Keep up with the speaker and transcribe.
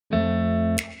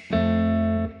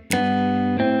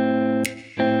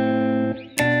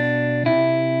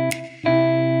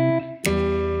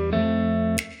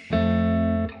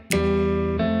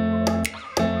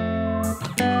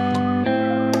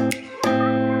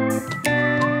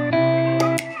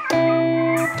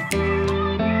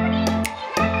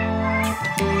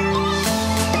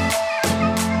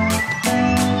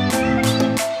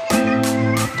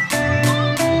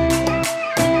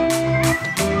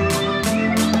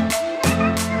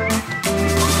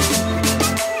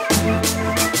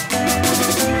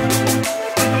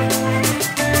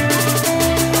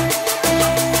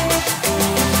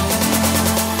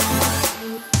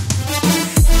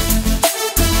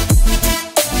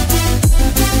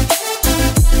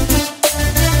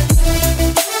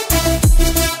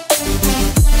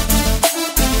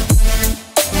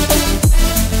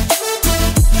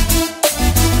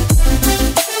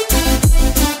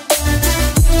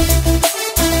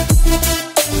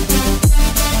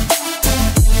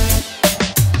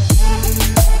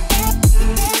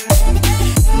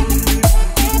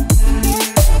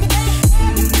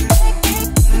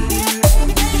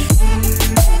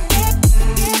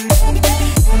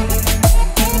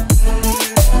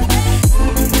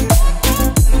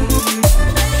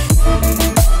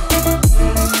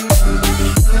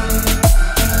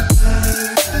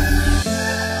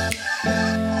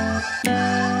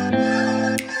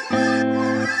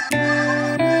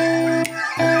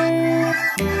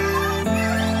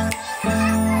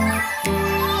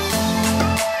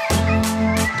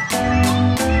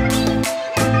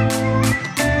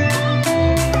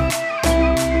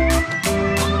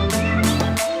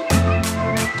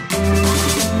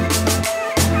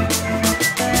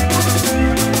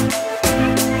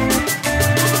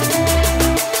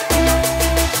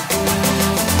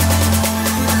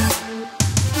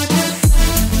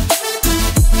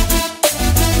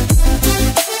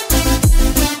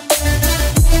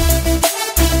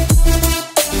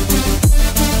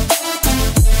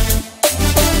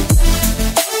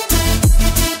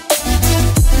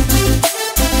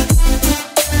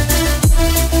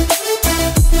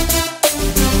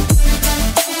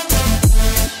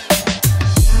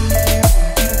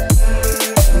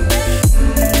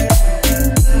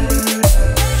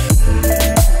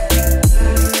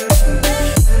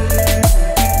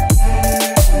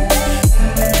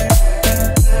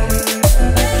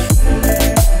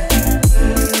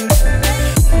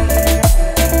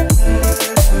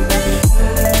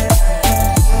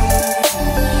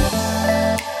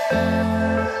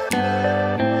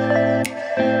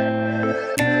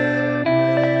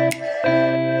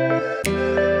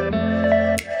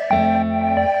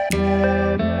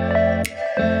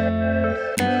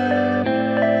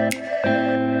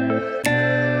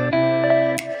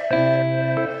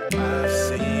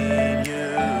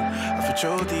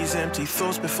control these empty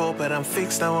thoughts before, but I'm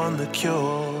fixed now on the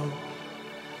cure.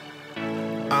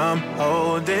 I'm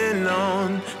holding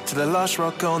on to the last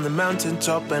rock on the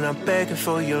mountaintop, and I'm begging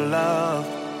for your love.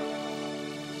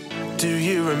 Do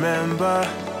you remember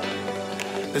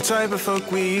the type of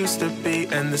folk we used to be,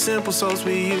 and the simple souls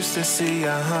we used to see?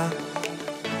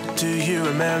 Do you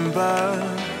remember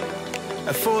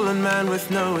a fallen man with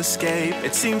no escape?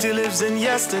 It seems he lives in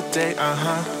yesterday.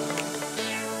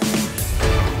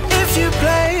 If you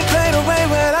played away,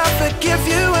 well, I forgive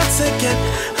you once again.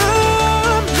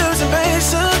 I'm losing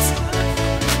patience,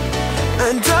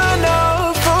 and I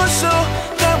know for sure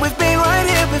that we've been right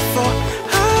here before.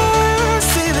 I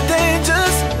see the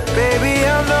dangers, baby,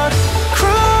 I'm not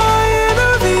crying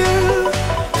over you.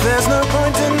 There's no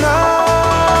point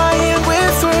denying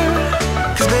we're through,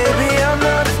 'cause baby, I'm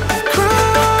not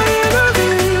crying over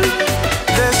you.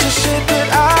 There's just shit that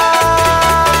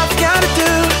I've gotta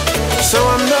do, so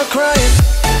I'm not crying.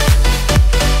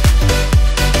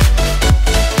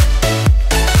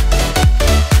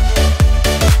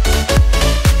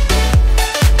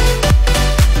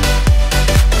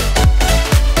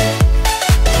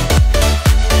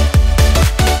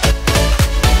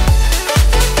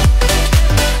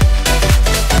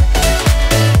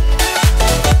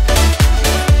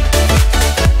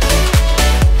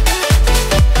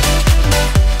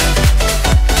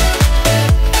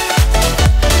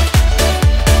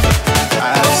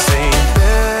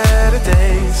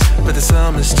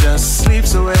 Just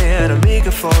sleeps away at a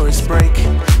meager forest break,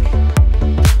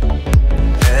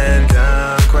 and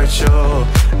I'm quite sure,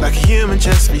 like a human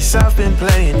chess piece I've been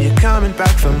playing, you're coming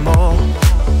back for more.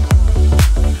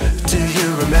 Do you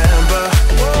remember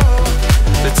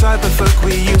the type of folk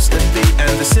we used to be,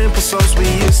 and the simple souls we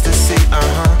used to see?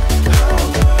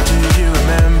 Do you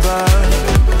remember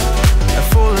a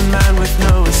fallen man with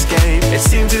no escape? It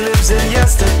seems he lives in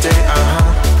yesterday.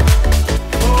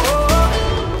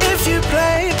 If you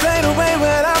played away,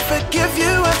 well, I forgive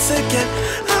you once again.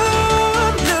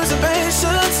 I'm losing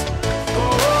patience,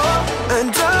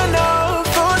 and I know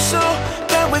for sure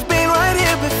that we've been right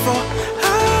here before.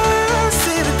 I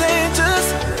see the dangers,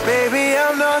 baby,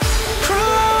 I'm not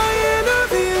crying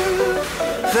over you.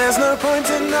 There's no point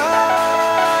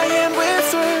denying we're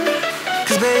through,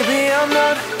 'cause baby, I'm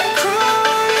not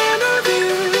crying over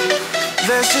you.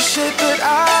 There's just shit that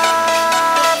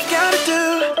I've gotta do,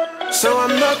 so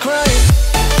I'm not crying.